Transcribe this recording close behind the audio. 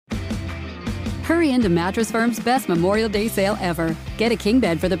Hurry into Mattress Firm's best Memorial Day sale ever. Get a king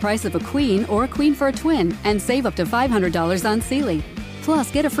bed for the price of a queen or a queen for a twin and save up to $500 on Sealy.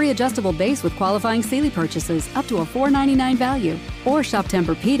 Plus, get a free adjustable base with qualifying Sealy purchases up to a $499 value. Or shop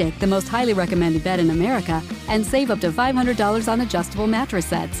Tempur-Pedic, the most highly recommended bed in America, and save up to $500 on adjustable mattress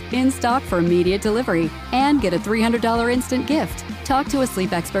sets in stock for immediate delivery. And get a $300 instant gift. Talk to a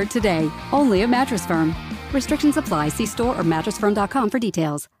sleep expert today, only at Mattress Firm. Restrictions apply. See store or mattressfirm.com for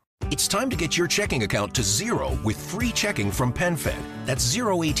details. It's time to get your checking account to zero with free checking from PenFed. That's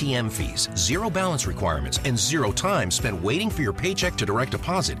zero ATM fees, zero balance requirements, and zero time spent waiting for your paycheck to direct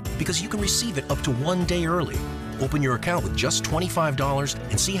deposit because you can receive it up to 1 day early. Open your account with just $25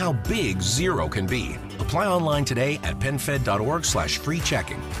 and see how big zero can be. Apply online today at PenFed.org/free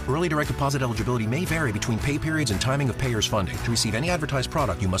checking. Early direct deposit eligibility may vary between pay periods and timing of payers' funding. To receive any advertised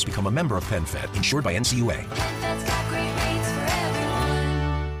product, you must become a member of PenFed, insured by NCUA. PenFed's got great rates for everyone.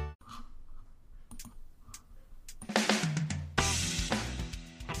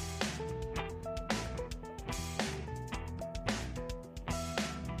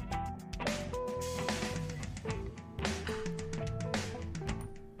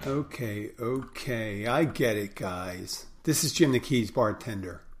 Okay, I get it, guys. This is Jim the Keys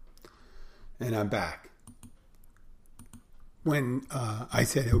Bartender, and I'm back. When I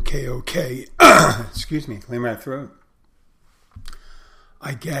said okay, excuse me, clear my throat.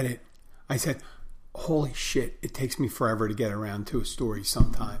 I get it. I said, holy shit, it takes me forever to get around to a story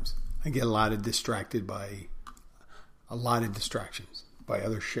sometimes. I get a lot of distractions by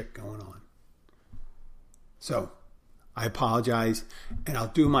other shit going on. So, I apologize, and I'll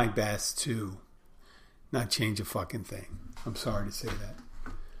do my best to not change a fucking thing. I'm sorry to say that.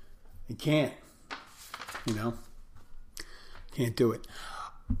 I can't. Can't do it.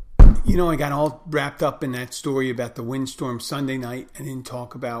 I got all wrapped up in that story about the windstorm Sunday night and didn't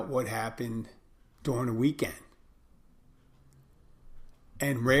talk about what happened during the weekend.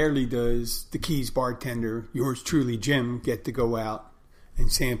 And rarely does the Keys Bartender, yours truly, Jim, get to go out and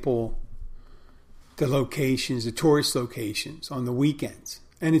sample the locations, the tourist locations on the weekends.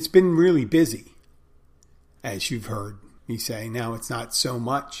 And it's been really busy, as you've heard me say. Now it's not so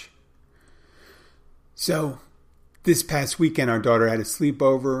much. So this past weekend, our daughter had a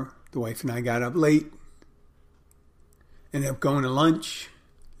sleepover. The wife and I got up late. Ended up going to lunch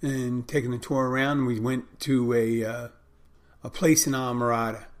and taking a tour around. We went to a place in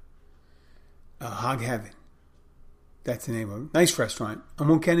Almirada, Hog Heaven. That's the name of it. Nice restaurant. I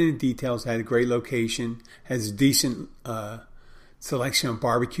won't get into details. Had a great location. Has a decent selection of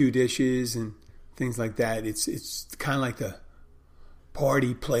barbecue dishes and things like that. It's kind of like the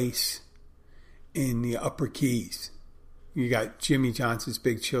party place in the Upper Keys. You got Jimmy Johnson's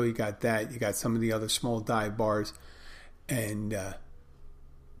Big Chill. You got that. You got some of the other small dive bars. And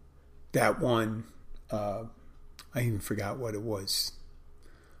that one, I even forgot what it was.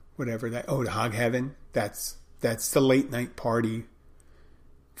 Whatever that. Oh, the Hog Heaven. That's the late night party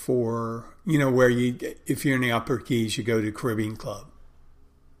for, where if you're in the Upper Keys, you go to Caribbean Club.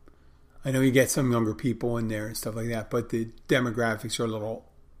 I know you get some younger people in there and stuff like that, but the demographics are a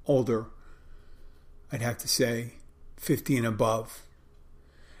little older. I'd have to say 50 and above.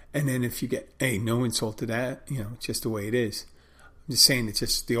 And then if you get, no insult to that, it's just the way it is. I'm just saying it's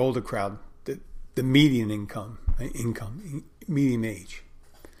just the older crowd, the median medium age.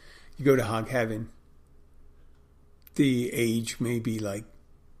 You go to Hog Heaven, the age may be like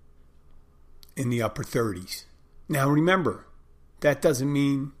in the upper 30s. Now remember, that doesn't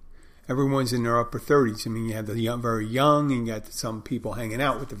mean everyone's in their upper 30s. I mean, you have the very young and you got some people hanging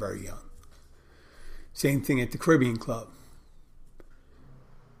out with the very young. Same thing at the Caribbean Club.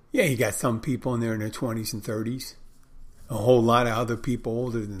 Yeah, you got some people in there in their 20s and 30s. A whole lot of other people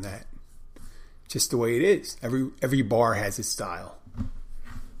older than that. Just the way it is. Every bar has its style.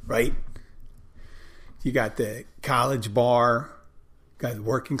 Right? You got the college bar, got the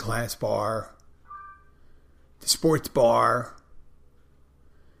working class bar, the sports bar,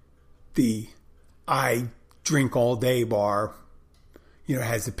 the I drink all day bar,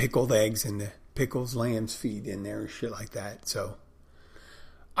 has the pickled eggs and the pickles lamb's feet in there and shit like that. So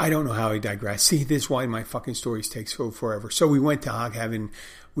I don't know how I digress. See, this is why my fucking stories take so forever. So we went to Hog Heaven.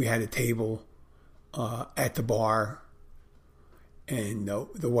 We had a table at the bar, and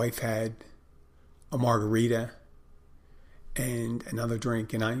the wife had a margarita and another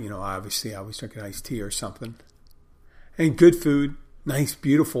drink, and obviously I was drinking iced tea or something. And good food, nice,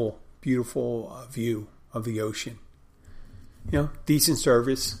 beautiful view of the ocean. Decent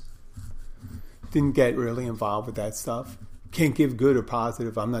service. Didn't get really involved with that stuff. Can't give good or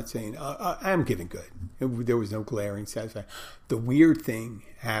positive. I'm not saying I am giving good. There was no glaring satisfaction. The weird thing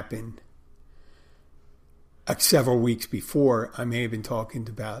happened several weeks before, I may have been talking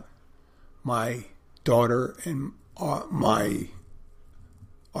about my daughter and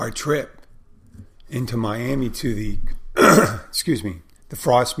our trip into Miami to the the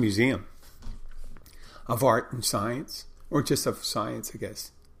Frost Museum of Art and Science, or just of science, I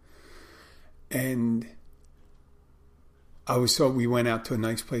guess. And we went out to a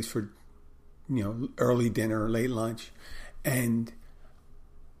nice place for, early dinner, late lunch, and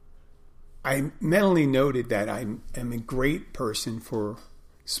I mentally noted that I am a great person for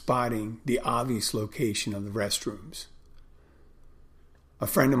spotting the obvious location of the restrooms. A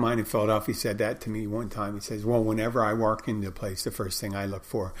friend of mine in Philadelphia said that to me one time. He says, well, whenever I walk into a place, the first thing I look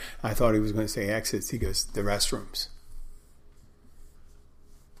for, I thought he was going to say exits. He goes, the restrooms.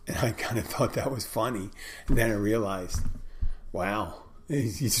 And I kind of thought that was funny. And then I realized, wow,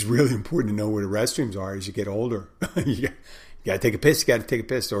 it's really important to know where the restrooms are as you get older. You got to take a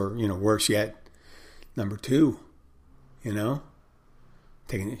piss, or, worse yet, number 2,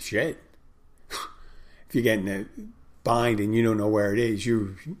 taking a shit. If you're getting a bind and you don't know where it is,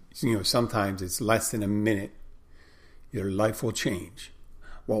 sometimes it's less than a minute. Your life will change.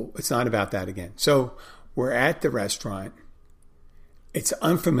 Well, it's not about that again. So we're at the restaurant. It's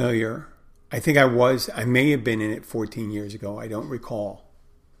unfamiliar. I think I may have been in it 14 years ago. I don't recall.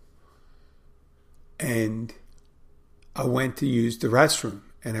 And I went to use the restroom,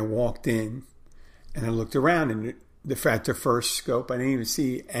 and I walked in, and I looked around, and at the first scope, I didn't even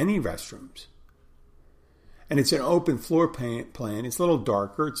see any restrooms. And it's an open floor plan. It's a little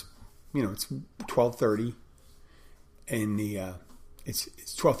darker. It's 12:30, and it's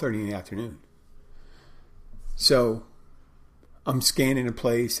 12:30 in the afternoon. So I'm scanning a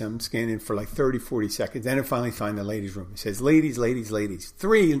place. I'm scanning for like 30, 40 seconds. Then I finally find the ladies' room. It says, ladies, ladies, ladies.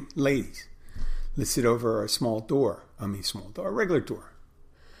 3 ladies listed over a a regular door.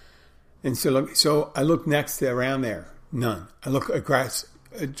 And so I look around there. None. I look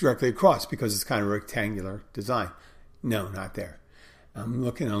directly across because it's kind of a rectangular design. No, not there. I'm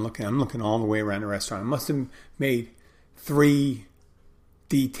looking all the way around the restaurant. I must have made 3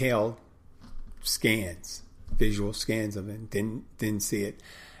 detailed scans, visual scans of it. Didn't see it.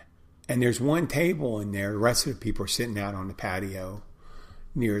 And there's one table in there. The rest of the people are sitting out on the patio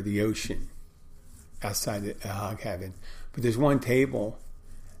near the ocean outside the hog cabin. But there's one table,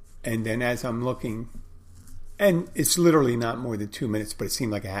 and then as I'm looking, and it's literally not more than 2 minutes, but it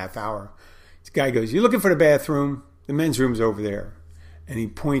seemed like a half hour. This guy goes, "You looking for the bathroom? The men's room's over there." And he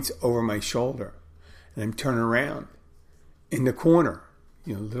points over my shoulder. And I'm turning around. In the corner,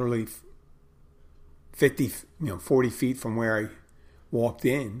 literally 40 feet from where I walked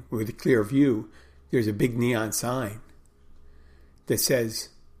in, with a clear view, there's a big neon sign that says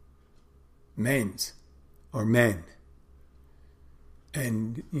men's or men.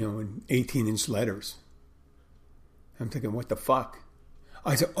 And, in 18-inch letters. I'm thinking, what the fuck?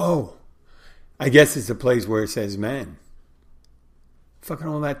 I said, oh, I guess it's a place where it says men. Fucking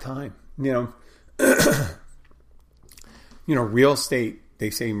all that time. Real estate, they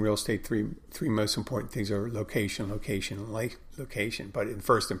say in real estate, three most important things are location, and location. But in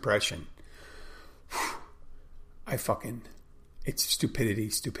first impression, it's stupidity.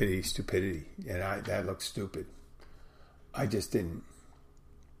 And that looks stupid. I just didn't.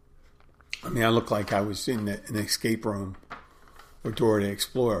 I looked like I was in an escape room or Dora the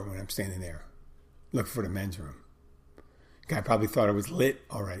Explorer when I'm standing there looking for the men's room. The guy probably thought I was lit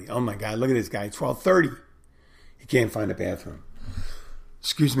already. Oh my God, look at this guy. 12:30. He can't find a bathroom.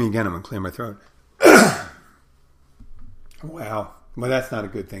 Excuse me again, I'm going to clear my throat. Wow. Well, that's not a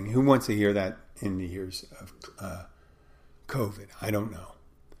good thing. Who wants to hear that in the years of COVID? I don't know.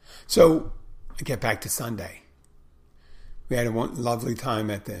 So I get back to Sunday. We had a lovely time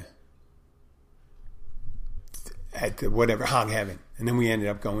at the whatever, Hog Heaven. And then we ended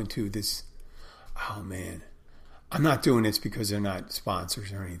up going to this, oh man, I'm not doing this because they're not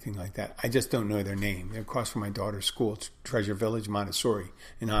sponsors or anything like that. I just don't know their name. They're across from my daughter's school, Treasure Village Montessori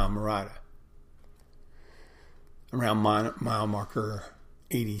in Islamorada. Around mile marker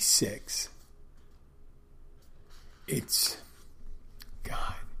 86. It's,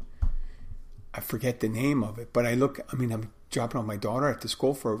 God, I forget the name of it, but I'm dropping off my daughter at the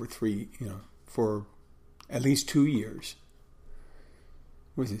school for over for at least 2 years.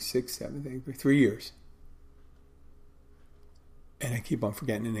 Was it 6, 7, 8, 3 years? And I keep on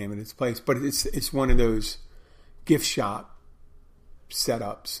forgetting the name of this place, but it's one of those gift shop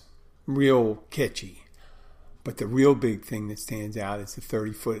setups, real kitschy. But the real big thing that stands out is the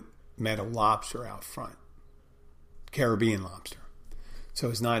 30-foot metal lobster out front, Caribbean lobster. So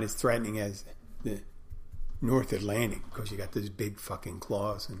it's not as threatening as the North Atlantic because you got those big fucking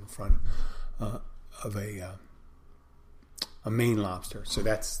claws in front a Maine lobster. So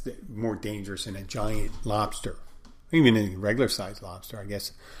that's more dangerous than a giant lobster. Even a regular sized lobster, I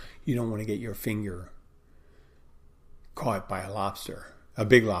guess you don't want to get your finger caught by a lobster. A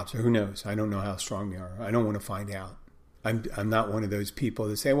big lobster, who knows? I don't know how strong they are. I don't want to find out. I'm not one of those people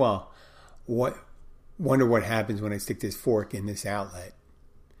that say, well, wonder what happens when I stick this fork in this outlet.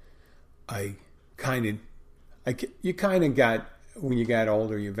 You kind of got, when you got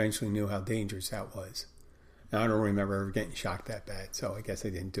older, you eventually knew how dangerous that was. Now, I don't remember ever getting shocked that bad, so I guess I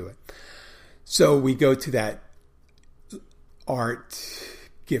didn't do it. So we go to that art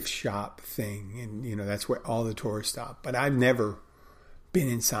gift shop thing, and that's where all the tourists stop. But I've never been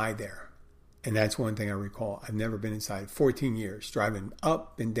inside there, and that's one thing I recall. I've never been inside. 14 years driving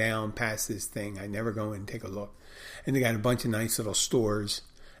up and down past this thing. I never go in and take a look. And they got a bunch of nice little stores,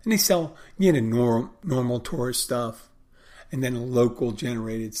 and they sell normal tourist stuff, and then local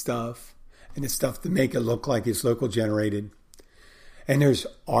generated stuff, and the stuff to make it look like it's local generated. And there's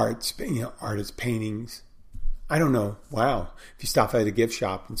artist paintings. I don't know. Wow. If you stop at a gift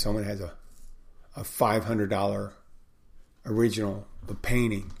shop and someone has a $500 original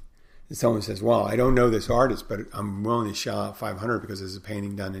painting, and someone says, well, I don't know this artist, but I'm willing to shell out $500 because there's a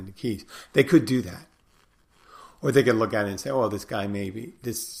painting done in the Keys. They could do that. Or they could look at it and say, oh,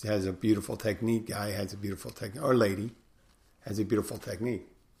 this has a beautiful technique. Guy has a beautiful technique. Or lady has a beautiful technique.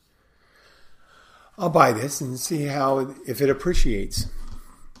 I'll buy this and see if it appreciates.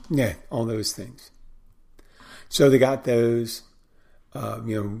 Yeah, all those things. So they got those,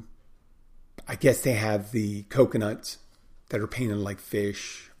 I guess they have the coconuts that are painted like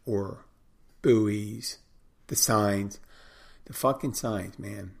fish or buoys, the signs, the fucking signs,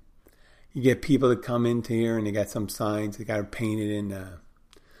 man. You get people that come into here and they got some signs, they got it painted in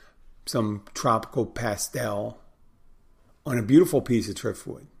some tropical pastel on a beautiful piece of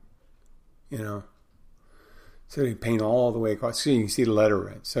driftwood, So they paint all the way across. So you can see the letter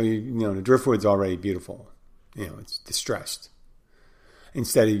red. So, the driftwood's already beautiful. It's distressed.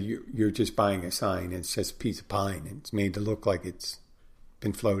 Instead of you're just buying a sign, it's just a piece of pine, and it's made to look like it's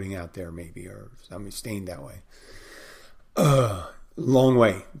been floating out there maybe, or something stained that way. Long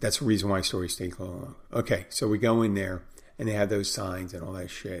way. That's the reason why stories take long. Okay, so we go in there, and they have those signs and all that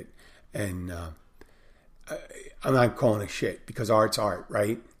shit. And I'm not calling it shit, because art's art,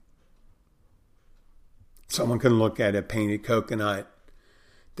 right? Someone can look at a painted coconut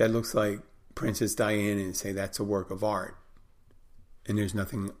that looks like Princess Diana and say that's a work of art. And there's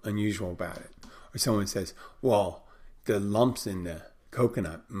nothing unusual about it. Or someone says, well, the lumps in the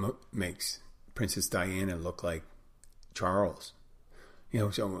coconut makes Princess Diana look like Charles. So,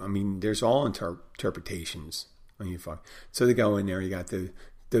 there's all interpretations when you fuck. So they go in there, you got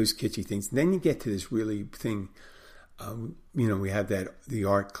those kitschy things. And then you get to this really thing, we have the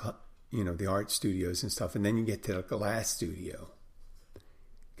art, the art studios and stuff. And then you get to the glass studio.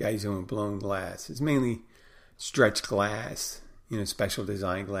 Guys doing blown glass. It's mainly stretched glass, special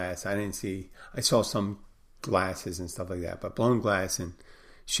design glass. I saw some glasses and stuff like that, but blown glass and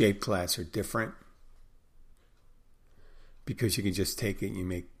shaped glass are different because you can just take it and you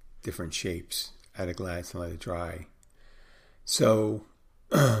make different shapes out of glass and let it dry. So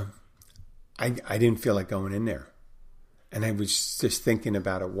I didn't feel like going in there. And I was just thinking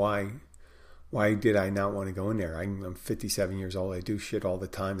about it. Why did I not want to go in there? I'm 57 years old. I do shit all the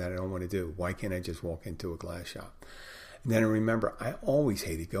time that I don't want to do. Why can't I just walk into a glass shop? And then I remember, I always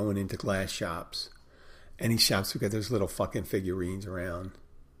hated going into glass shops. Any shops who got those little fucking figurines around.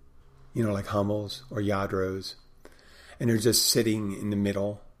 Like Hummels or Yadros. And they're just sitting in the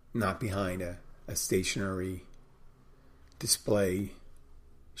middle, not behind a stationary display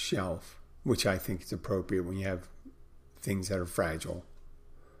shelf, which I think is appropriate when you have things that are fragile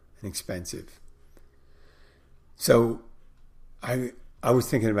and expensive. So I was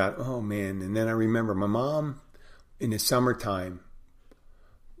thinking about, oh man, and then I remember my mom in the summertime,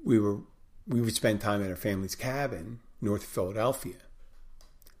 we would spend time at her family's cabin north of Philadelphia,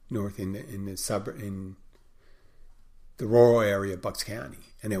 north in the suburb, in the rural area of Bucks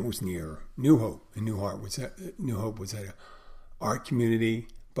County, and it was near New Hope. And New Hope was an art community,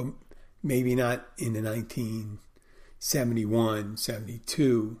 but maybe not in the 1971,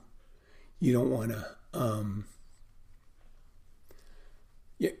 72. You don't want to,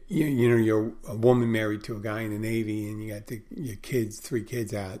 you're a woman married to a guy in the Navy, and you got your kids, 3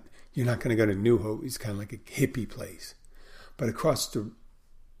 kids out. You're not going to go to New Hope. It's kind of like a hippie place. But across the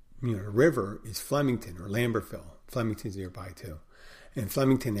river is Flemington or Lambertville. Flemington's nearby too. And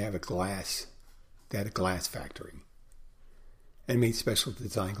Flemington, they had a glass factory. And made special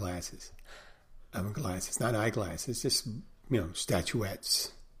design glasses. Glasses, not eyeglasses, just,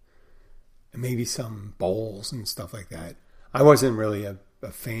 statuettes and maybe some bowls and stuff like that. I wasn't really a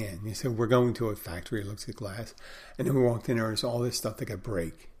fan. He said, we're going to a factory that looks at glass. And then we walked in there and there's all this stuff that could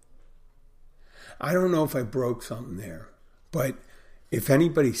break. I don't know if I broke something there, but if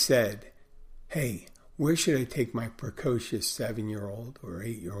anybody said, hey, where should I take my precocious 7-year-old or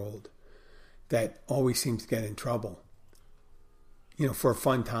 8-year-old that always seems to get in trouble, for a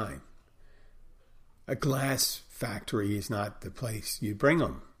fun time? A glass factory is not the place you bring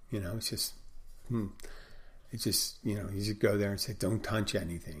them. It's just, you just go there and say, don't touch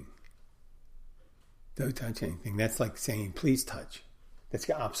anything. Don't touch anything. That's like saying, please touch. That's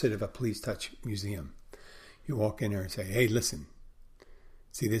the opposite of a please touch museum. You walk in there and say, hey, listen,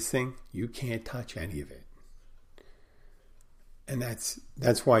 see this thing? You can't touch any of it. And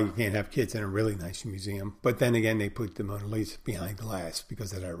that's why you can't have kids in a really nice museum. But then again, they put the Mona Lisa behind glass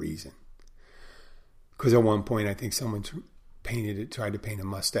because of that reason. Because at one point, I think someone tried to paint a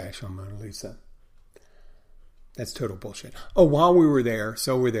mustache on Mona Lisa. That's total bullshit. Oh, while we were there,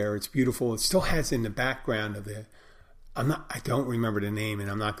 it's beautiful. It still has in the background of I don't remember the name, and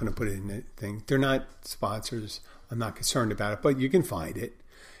I'm not going to put it in the thing. They're not sponsors. I'm not concerned about it, but you can find it.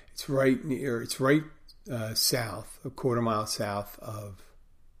 It's right south, a quarter-mile south of...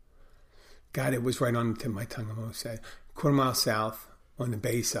 God, it was right on the tip of my tongue. I'm almost saying quarter-mile south on the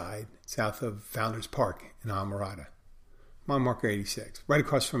bay side, south of Founders Park in Almirada. Mile marker 86, right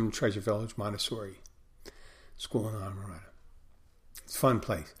across from Treasure Village Montessori School in Almirada. It's a fun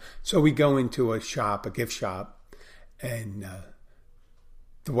place. So we go into a gift shop, and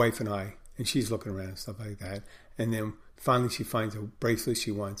the wife and I, and she's looking around and stuff like that. And then finally she finds a bracelet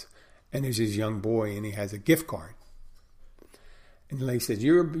she wants. And there's this young boy, and he has a gift card. And the lady says,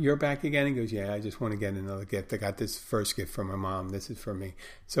 you're back again? He goes, yeah, I just want to get another gift. I got this first gift from my mom. This is for me.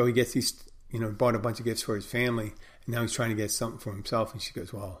 So he gets these, bought a bunch of gifts for his family. And now he's trying to get something for himself. And she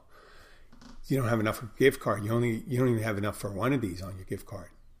goes, well, you don't have enough for a gift card. You don't even have enough for one of these on your gift card.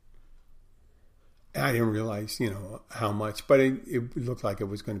 I didn't realize, how much, but it looked like it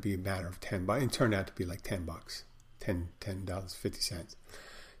was going to be a matter of $10. It turned out to be like $10, $10.50.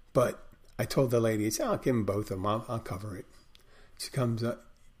 But I told the lady, I said, I'll give them both of them. I'll cover it. She comes up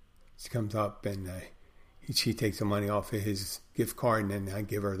and she takes the money off of his gift card, and then I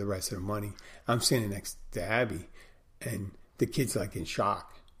give her the rest of the money. I'm standing next to Abby, and the kid's like in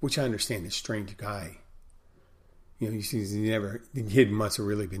shock, which I understand is a strange guy. The kid must have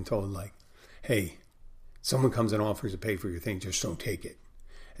really been told, like, hey, someone comes and offers to pay for your thing, just don't take it.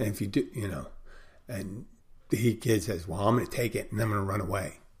 And if you do, and the kid says, well, I'm going to take it and I'm going to run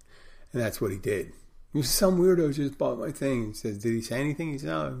away. And that's what he did. Some weirdo just bought my thing. He says, did he say anything? He said,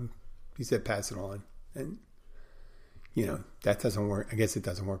 no. He said, pass it on. And, that doesn't work. I guess it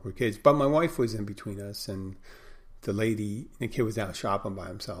doesn't work with kids. But my wife was in between us, and the kid was out shopping by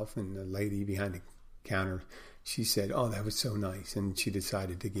himself, and the lady behind the counter, she said, oh, that was so nice. And she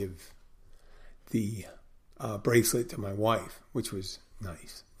decided to give the bracelet to my wife, which was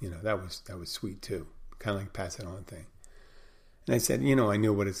nice. That was sweet too. Kind of like pass it on thing. And I said, I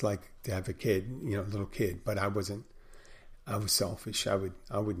knew what it's like to have a kid, a little kid, but I was selfish. I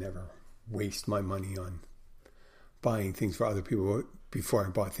would never waste my money on buying things for other people before I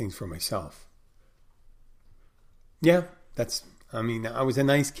bought things for myself. Yeah, I was a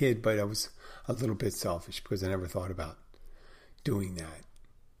nice kid, but I was a little bit selfish because I never thought about doing that.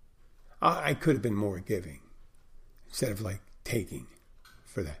 I could have been more giving instead of like taking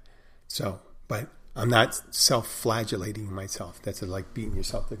for that. So, but I'm not self-flagellating myself. That's like beating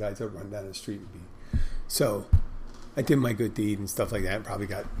yourself. The guys that run down the street and beat. So I did my good deed and stuff like that, and probably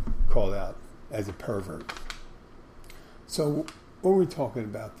got called out as a pervert. So what were we talking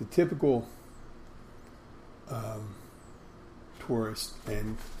about? The typical tourist.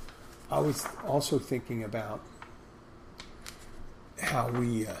 And I was also thinking about how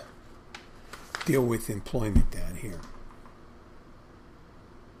we deal with employment down here.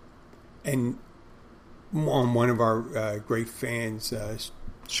 And on one of our great fans,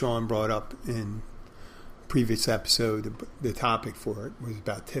 Sean brought up in a previous episode, the topic for it was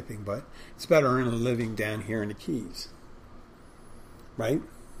about tipping, but it's about earning a living down here in the Keys, right?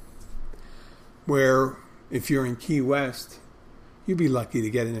 Where if you're in Key West, you'd be lucky to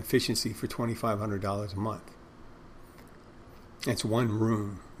get an efficiency for $2,500 a month. That's one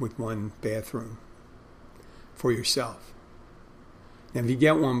room with one bathroom for yourself. Now, if you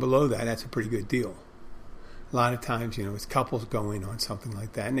get one below that, that's a pretty good deal. A lot of times, it's couples go in on something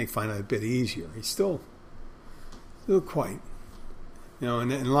like that, and they find it a bit easier. It's still quite,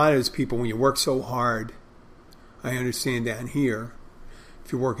 and a lot of those people, when you work so hard, I understand down here,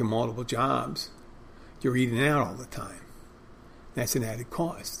 if you're working multiple jobs, you're eating out all the time. That's an added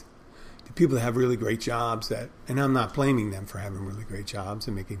cost. the people that have really great jobs and I'm not blaming them for having really great jobs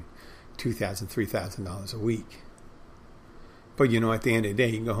and making $2,000, $3,000 a week. But, at the end of the day,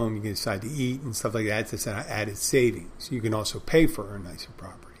 you can go home, you can decide to eat and stuff like that. It's an added savings. You can also pay for a nicer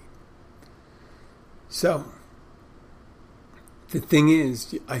property. So, the thing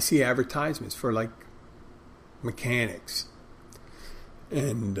is, I see advertisements for, like, mechanics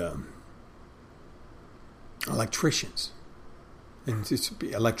and electricians. And just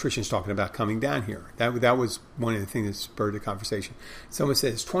electricians talking about coming down here. That was one of the things that spurred the conversation. Someone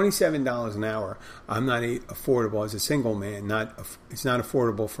says $27 an hour. I'm not affordable as a single man. It's not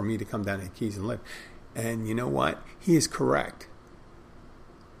affordable for me to come down to the Keys and live. And you know what? He is correct.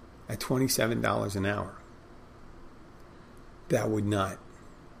 At $27 an hour, that would not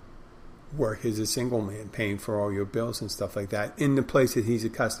work as a single man, paying for all your bills and stuff like that in the place that he's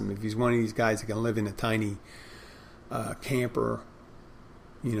accustomed. If he's one of these guys that can live in a tiny camper,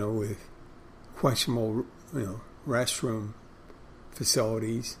 with questionable, restroom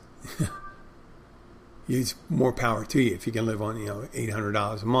facilities, it's more power to you if you can live on,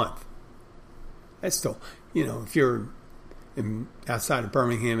 $800 a month. That's still, if you're outside of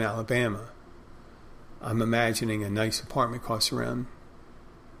Birmingham, Alabama, I'm imagining a nice apartment costs around,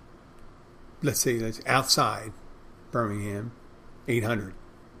 let's say that's outside Birmingham, $800.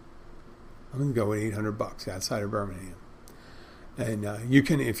 I'm going to go with $800 outside of Birmingham. And you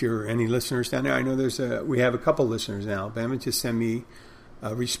can, if you're any listeners down there, I know we have a couple listeners in Alabama. Just send me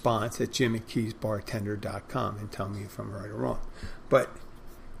a response at jim@keysbartender.com and tell me if I'm right or wrong. But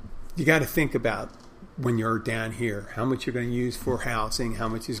you got to think about when you're down here, how much you're going to use for housing, how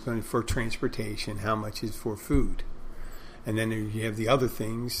much is going for transportation, how much is for food. And then you have the other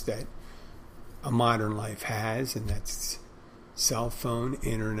things that a modern life has, and that's cell phone,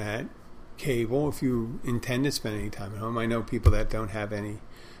 internet, cable, if you intend to spend any time at home. I know people that don't have any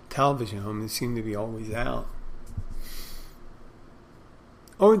television at home. They seem to be always out.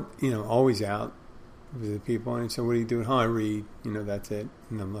 Or, always out with the people. And so what do you do at home? I read, that's it.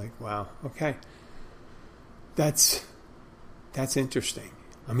 And I'm like, wow, okay. That's interesting.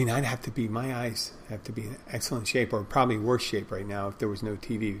 I mean, my eyes have to be in excellent shape, or probably worse shape right now if there was no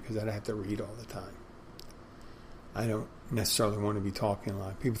TV, because I'd have to read all the time. I don't necessarily want to be talking a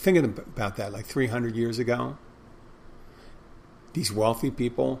lot. People thinking about that, like 300 years ago, these wealthy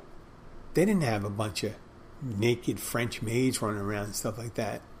people, they didn't have a bunch of naked French maids running around and stuff like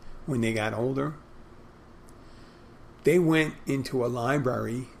that when they got older. They went into a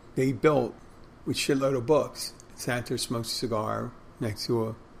library they built with shitload of books, sat there, smoked a cigar next to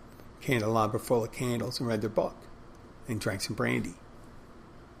a candelabra full of candles and read their book and drank some brandy.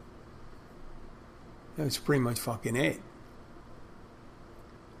 That was pretty much fucking it.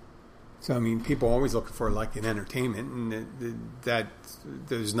 So, I mean, people are always looking for, like, an entertainment, and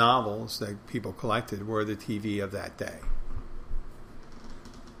those novels that people collected were the TV of that day.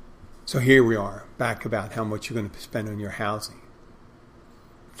 So here we are, back about how much you're going to spend on your housing.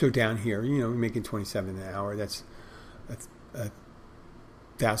 So down here, we're making $27 an hour. That's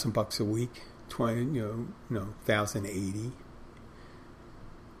 $1,000 a week. $1,080.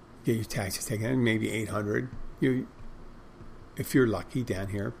 Get your taxes taken out, maybe $800. If you're lucky down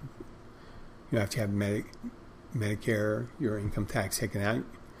here, you have to have Medicare, your income tax taken out.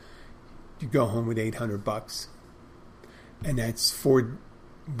 You go home with $800, and that's 4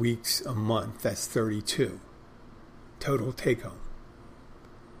 weeks a month. That's 32 total take home.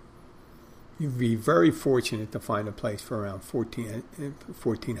 You'd be very fortunate to find a place for around $1,400,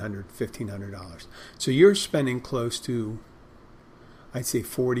 $1,500. So you're spending close to, I'd say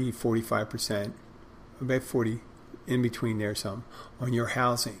 40, 45%, about 40, in between there some, on your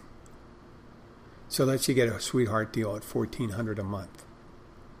housing. So let's you get a sweetheart deal at $1,400 a month.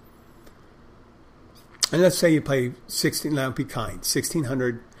 And let's say you pay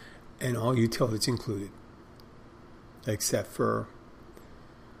 $1,600 and all utilities included, except for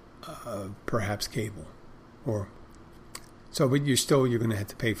perhaps cable, but you're going to have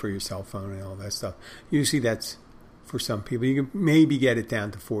to pay for your cell phone and all that stuff. Usually that's for some people. You can maybe get it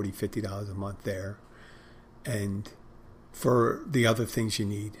down to $40, $50 a month there, and for the other things you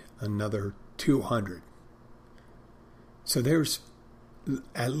need, another $200. So there's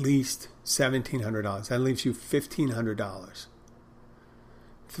at least $1,700. That leaves you $1,500,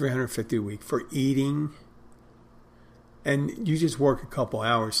 $350 a week for eating. And you just work a couple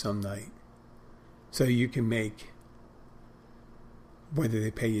hours some night, so you can make, whether they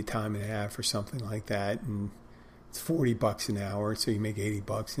pay you time and a half or something like that, and it's $40 an hour, so you make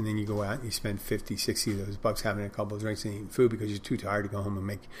 $80, and then you go out and you spend 50, 60 of those bucks having a couple of drinks and eating food because you're too tired to go home and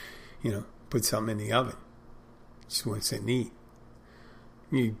make, put something in the oven. Just want to sit and eat.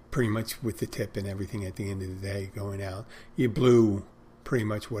 You pretty much with the tip and everything at the end of the day going out, you blew pretty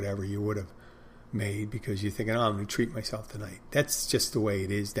much whatever you would have made because you're thinking, oh, I'm going to treat myself tonight. That's just the way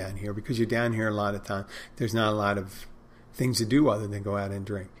it is down here because you're down here a lot of time. There's not a lot of things to do other than go out and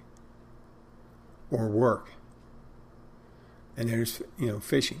drink or work. And there's,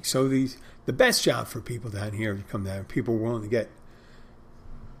 fishing. So the best job for people down here to come down, people willing to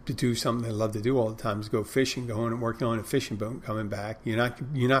do something they love to do all the time is go fishing, going and working on a fishing boat and coming back. You're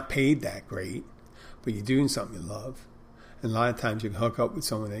not paid that great, but you're doing something you love. And a lot of times you can hook up with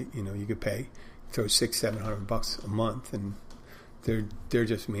someone that, you could pay, throw $600-700 a month, and they're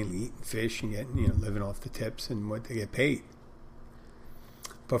just mainly eating fish and getting, living off the tips and what they get paid.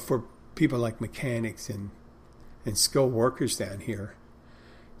 But for people like mechanics and skilled workers down here,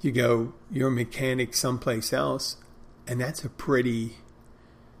 you're a mechanic someplace else, and that's a pretty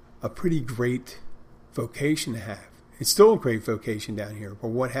great vocation to have. It's still a great vocation down here, but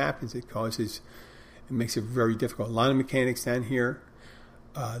what happens, it makes it very difficult. A lot of mechanics down here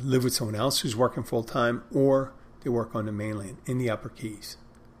live with someone else who's working full time, or they work on the mainland, in the Upper Keys.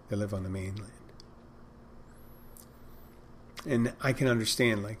 They live on the mainland. And I can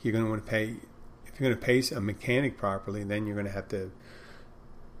understand, like, you're going to want to pay, if you're going to pay a mechanic properly, then you're going to have to,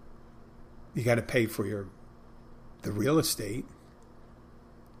 you got to pay for the real estate.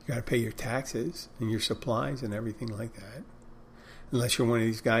 You got to pay your taxes and your supplies and everything like that. Unless you're one of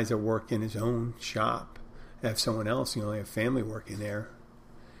these guys that work in his own shop, have someone else, you only have family working there.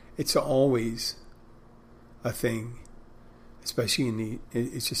 It's always a thing, especially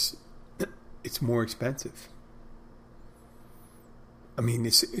it's more expensive. I mean,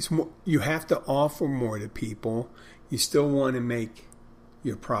 it's more, you have to offer more to people. You still want to make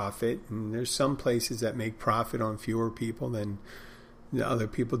your profit, and there's some places that make profit on fewer people than the other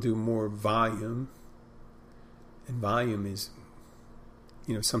people do more volume. And volume is,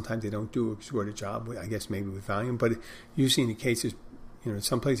 sometimes they don't do as good a job, I guess maybe with volume, but usually in the cases,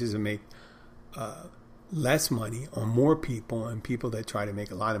 some places that make less money on more people and people that try to make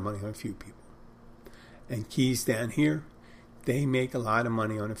a lot of money on a few people. And Keys down here, they make a lot of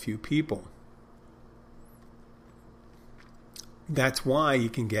money on a few people. That's why you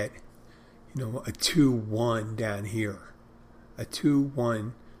can get, a 2-1 down here. A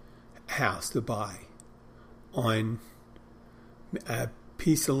 2-1 house to buy on a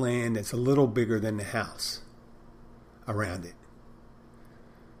piece of land that's a little bigger than the house around it.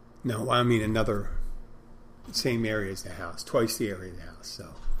 No, I mean same area as the house, twice the area of the house. So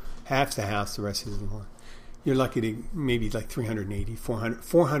half the house, the rest is the lawn. You're lucky to maybe like 380,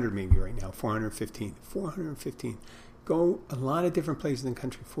 400 maybe right now, 415. Go a lot of different places in the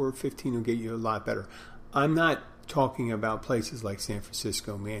country. 415 will get you a lot better. I'm not talking about places like San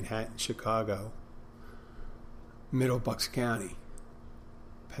Francisco, Manhattan, Chicago, Middle Bucks County,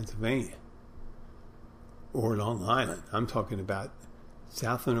 Pennsylvania, or Long Island. I'm talking about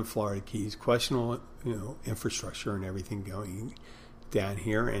Southland and Florida Keys, questionable, infrastructure and everything going down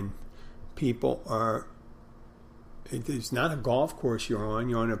here, and people are. It's not a golf course you're on.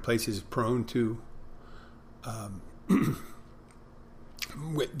 You're on a place that's prone to.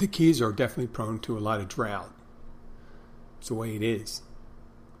 The Keys are definitely prone to a lot of drought. It's the way it is,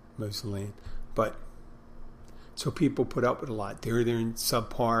 most of the land. But so people put up with a lot. They're in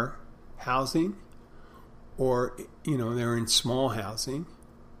subpar housing, or they're in small housing,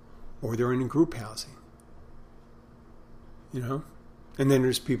 or they're in group housing. And then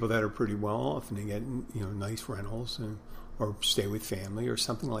there's people that are pretty well off and they get nice rentals or stay with family or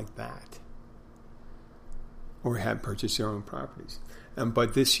something like that, or have purchased their own properties.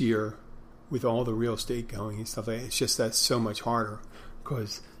 But this year, with all the real estate going and stuff like that, it's just that's so much harder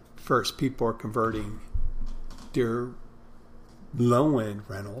because first people are converting their low-end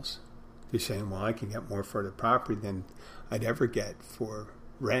rentals. They're saying, well, I can get more for the property than I'd ever get for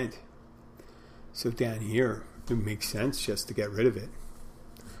rent. So down here, it makes sense just to get rid of it.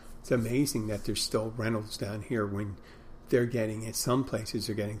 It's amazing that there's still rentals down here when they're getting, at some places,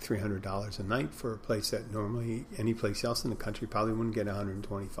 they're getting $300 a night for a place that normally any place else in the country probably wouldn't get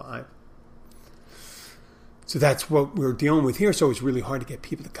 $125. So that's what we're dealing with here. So it's really hard to get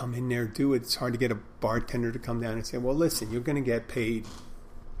people to come in there and do it. It's hard to get a bartender to come down and say, well, listen, you're going to get paid.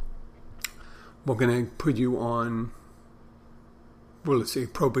 We're going to put you on, let's say, a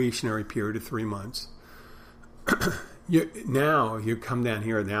probationary period of 3 months. Now you come down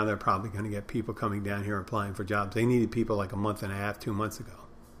here, now they're probably going to get people coming down here applying for jobs. They needed people like a month and a half, 2 months ago.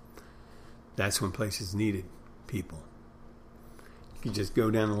 That's when places needed people. You just go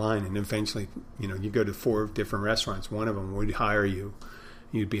down the line and eventually, you go to 4 different restaurants. One of them would hire you.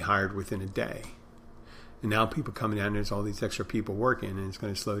 You'd be hired within a day. And now people coming down, there's all these extra people working, and it's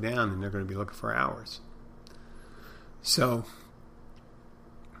going to slow down, and they're going to be looking for hours. So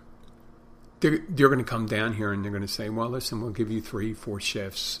they're going to come down here, and they're going to say, well, listen, we'll give you 3-4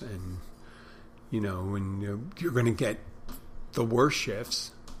 shifts, and, and you're going to get the worst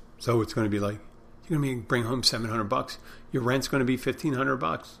shifts. So it's going to be like, you're going to bring home $700. Your rent's going to be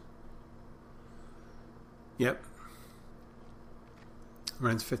 $1,500. Yep.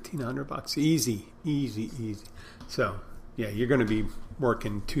 Rent's $1,500. Easy. So, yeah, you're going to be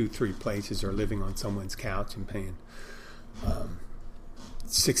working 2-3 places or living on someone's couch and paying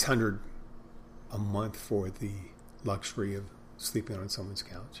 $600 a month for the luxury of sleeping on someone's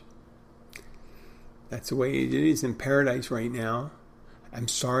couch. That's the way it is in paradise right now. I'm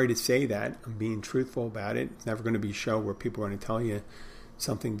sorry to say that. I'm being truthful about it. It's never going to be a show where people are going to tell you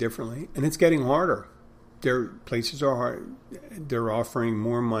something differently. And it's getting harder. Places are hard. They're offering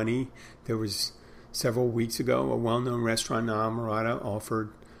more money. There was several weeks ago a well-known restaurant in Amarada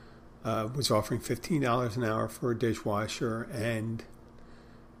was offering $15 an hour for a dishwasher and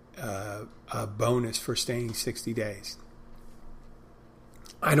a bonus for staying 60 days.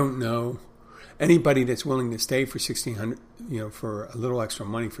 I don't know anybody that's willing to stay for $1,600, for a little extra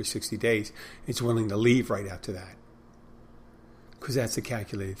money for 60 days. Is willing to leave right after that, because that's a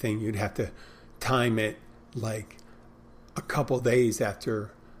calculated thing. You'd have to time it like a couple days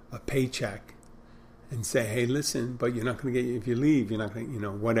after a paycheck and say, hey, listen, but you're not going to get, if you leave, you're not going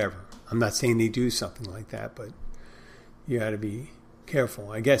to, whatever. I'm not saying they do something like that, but you got to be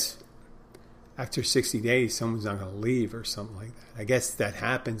careful. I guess after 60 days, someone's not going to leave or something like that. I guess that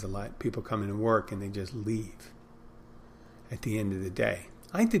happens a lot. People come in and work and they just leave at the end of the day.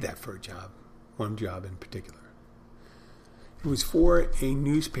 I did that for a job, one job in particular. It was for a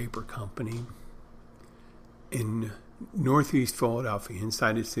newspaper company in northeast Philadelphia,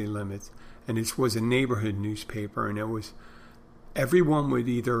 inside the city limits, and it was a neighborhood newspaper, and everyone would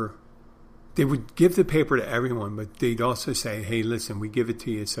they would give the paper to everyone, but they'd also say, hey, listen, we give it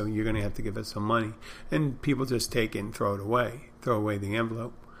to you, so you're going to have to give us some money. And people just take it and throw away the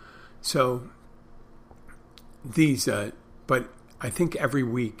envelope. So but I think every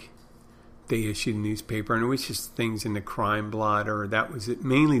week they issued a newspaper, and it was just things in the crime blotter. That was it,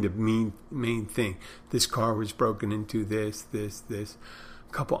 mainly the main thing. This car was broken into, this.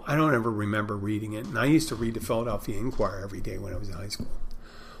 Couple, I don't ever remember reading it. And I used to read the Philadelphia Inquirer every day when I was in high school.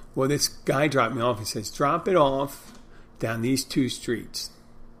 Well, this guy dropped me off. He says, drop it off down these 2 streets.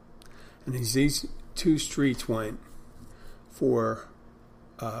 And as these 2 streets went for,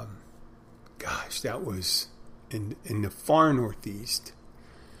 that was in the far northeast.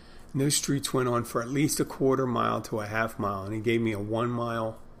 And those streets went on for at least a quarter mile to a half mile. And he gave me a 1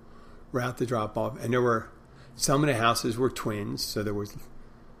 mile route to drop off. And some of the houses were twins. So there was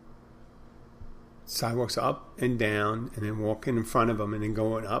sidewalks up and down, and then walking in front of them, and then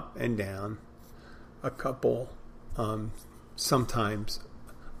going up and down. A couple, sometimes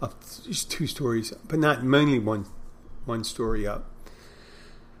up just 2 stories, but not mainly one story up.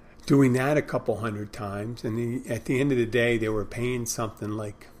 Doing that a couple hundred times, and at the end of the day, they were paying something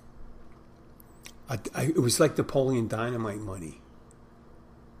like it was like Napoleon Dynamite money.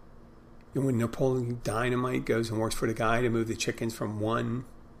 And when Napoleon Dynamite goes and works for the guy to move the chickens from one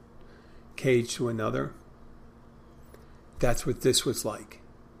cage to another, that's what this was like.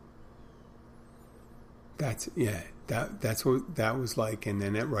 That's what that was like. And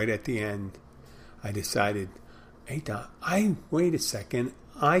then right at the end, I decided, hey, wait a second,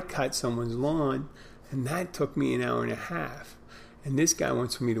 I cut someone's lawn, and that took me an hour and a half. And this guy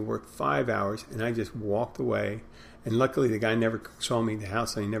wants me to work 5 hours, and I just walked away. And luckily, the guy never saw me in the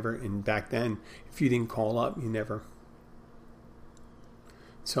house. And back then, if you didn't call up, you never.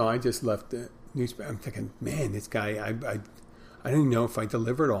 So I just left the newspaper. I'm thinking, man, this guy, I don't even know if I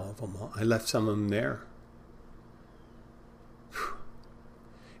delivered all of them. I left some of them there.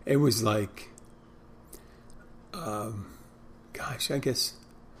 It was like, I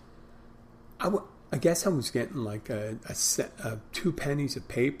guess I was getting like a 2 pennies of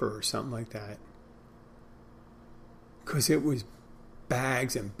paper or something like that. Because it was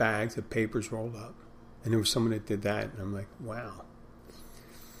bags and bags of papers rolled up. And there was someone that did that. And I'm like, wow,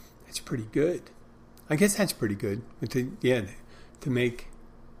 that's pretty good. I guess that's pretty good. But to make,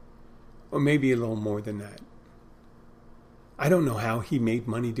 or maybe a little more than that. I don't know how he made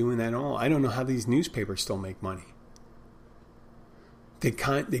money doing that at all. I don't know how these newspapers still make money. They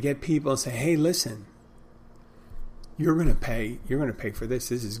get people and say, hey, listen, you're going to pay for this.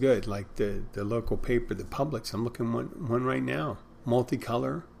 This is good. Like the local paper, the Publix. I'm looking one right now.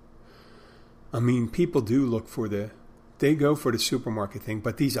 Multicolor. I mean, people do look for they go for the supermarket thing.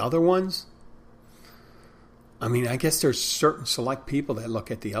 But these other ones, I mean, I guess there's certain select people that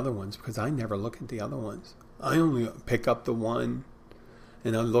look at the other ones because I never look at the other ones. I only pick up the one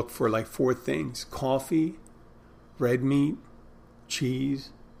and I look for like 4 things: coffee, red meat,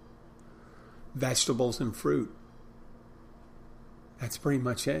 cheese, vegetables, and fruit. That's pretty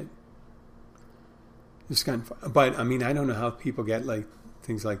much it. It's kind of, but I mean, I don't know how people get like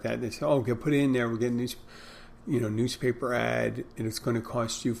things like that. They say, "Oh, okay, put it in there. We're getting newspaper ad, and it's going to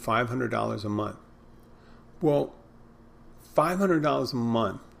cost you $500 a month." Well, $500 a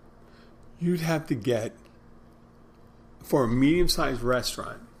month, you'd have to get for a medium-sized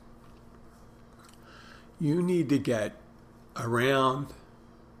restaurant. You need to get around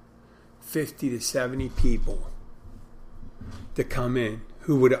 50 to 70 people to come in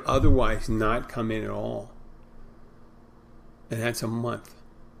who would otherwise not come in at all. And that's a month.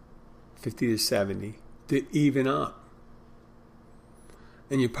 50 to 70 to even up.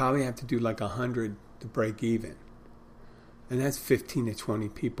 And you probably have to do like 100 to break even. And that's 15 to 20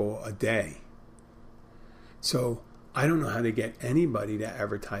 people a day. So I don't know how to get anybody to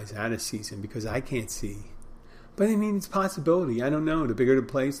advertise out of season because I can't see. But I mean, it's a possibility. I don't know. The bigger the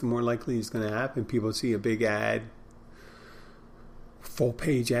place, the more likely it's going to happen. People see a big ad, full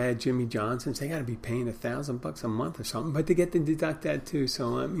page ad, Jimmy Johnson's. They got to be paying $1,000 a month or something. But they get to deduct that too.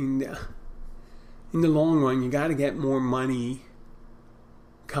 So I mean, in the long run, you got to get more money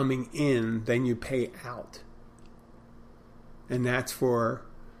coming in than you pay out. And that's for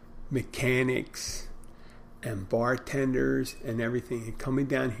mechanics and bartenders and everything. And coming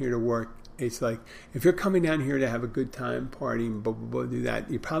down here to work, it's like, if you're coming down here to have a good time, partying, blah, blah, blah, do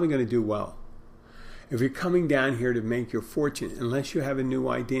that, you're probably going to do well. If you're coming down here to make your fortune, unless you have a new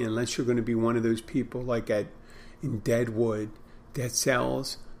idea, unless you're going to be one of those people like in Deadwood that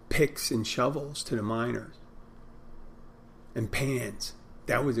sells picks and shovels to the miners and pans.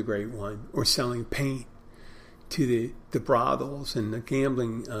 That was a great one. Or selling paint to the brothels and the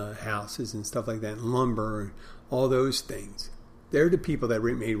gambling houses and stuff like that, and lumber and all those things. They're the people that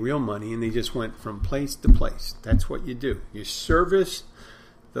made real money, and they just went from place to place. That's what you do. You service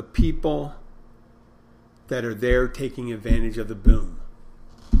the people that are there taking advantage of the boom.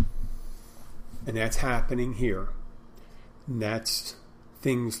 And that's happening here. And that's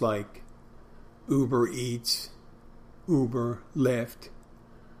things like Uber Eats, Uber, Lyft,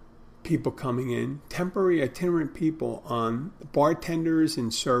 people coming in, temporary itinerant people on bartenders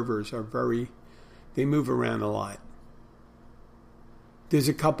and servers they move around a lot. There's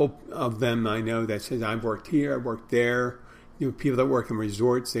a couple of them I know that says, I've worked here, I've worked there. People that work in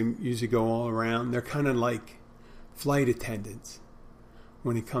resorts, they usually go all around. They're kind of like flight attendants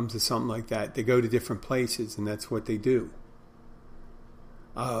when it comes to something like that. They go to different places, and that's what they do.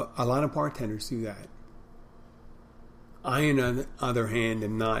 A lot of bartenders do that. I, on the other hand,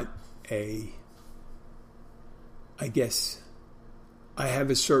 am not I guess I have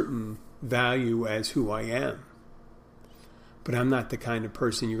a certain value as who I am. But I'm not the kind of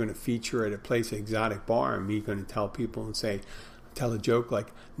person you're going to feature at a place, an exotic bar, and me going to tell people and tell a joke like,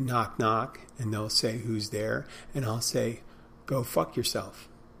 knock, knock, and they'll say, who's there? And I'll say, go fuck yourself.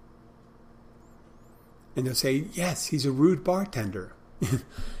 And they'll say, yes, he's a rude bartender.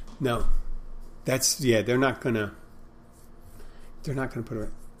 No. They're not going to put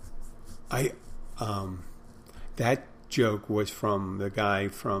it. That joke was from the guy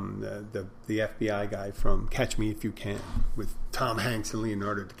from the FBI guy from Catch Me If You Can with Tom Hanks and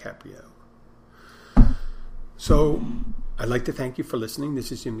Leonardo DiCaprio. So I'd like to thank you for listening.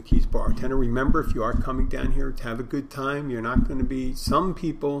 This is Jim McKee's Bartender. Remember, if you are coming down here to have a good time, you're not going to be... Some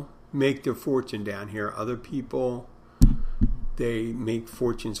people make their fortune down here. Other people, they make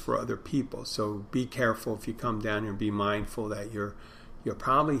fortunes for other people. So be careful if you come down here and be mindful that you're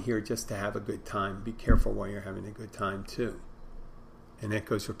probably here just to have a good time. Be careful while you're having a good time, too. And that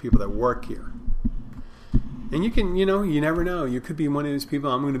goes for people that work here. And you never know. You could be one of those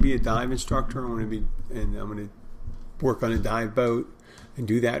people, I'm going to be a dive instructor. I'm going to work on a dive boat and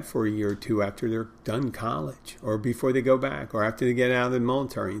do that for a year or two after they're done college or before they go back or after they get out of the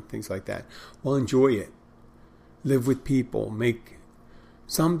military and things like that. Well, enjoy it. Live with people. Make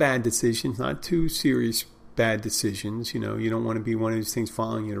some bad decisions, not too serious bad decisions. You don't want to be one of these things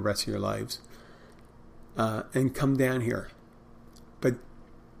following you the rest of your lives. And come down here. But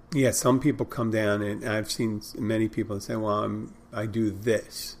yeah, some people come down, and I've seen many people say, well, I do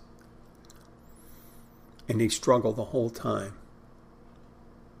this. And they struggle the whole time.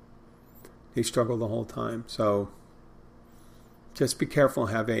 So just be careful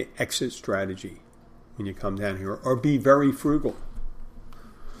and have an exit strategy when you come down here. Or be very frugal.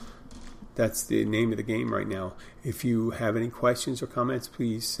 That's the name of the game right now. If you have any questions or comments,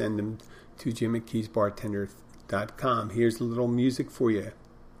 please send them to Jim McKee's Bartender gmail.com. Here's a little music for you.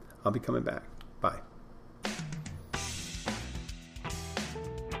 I'll be coming back. Bye.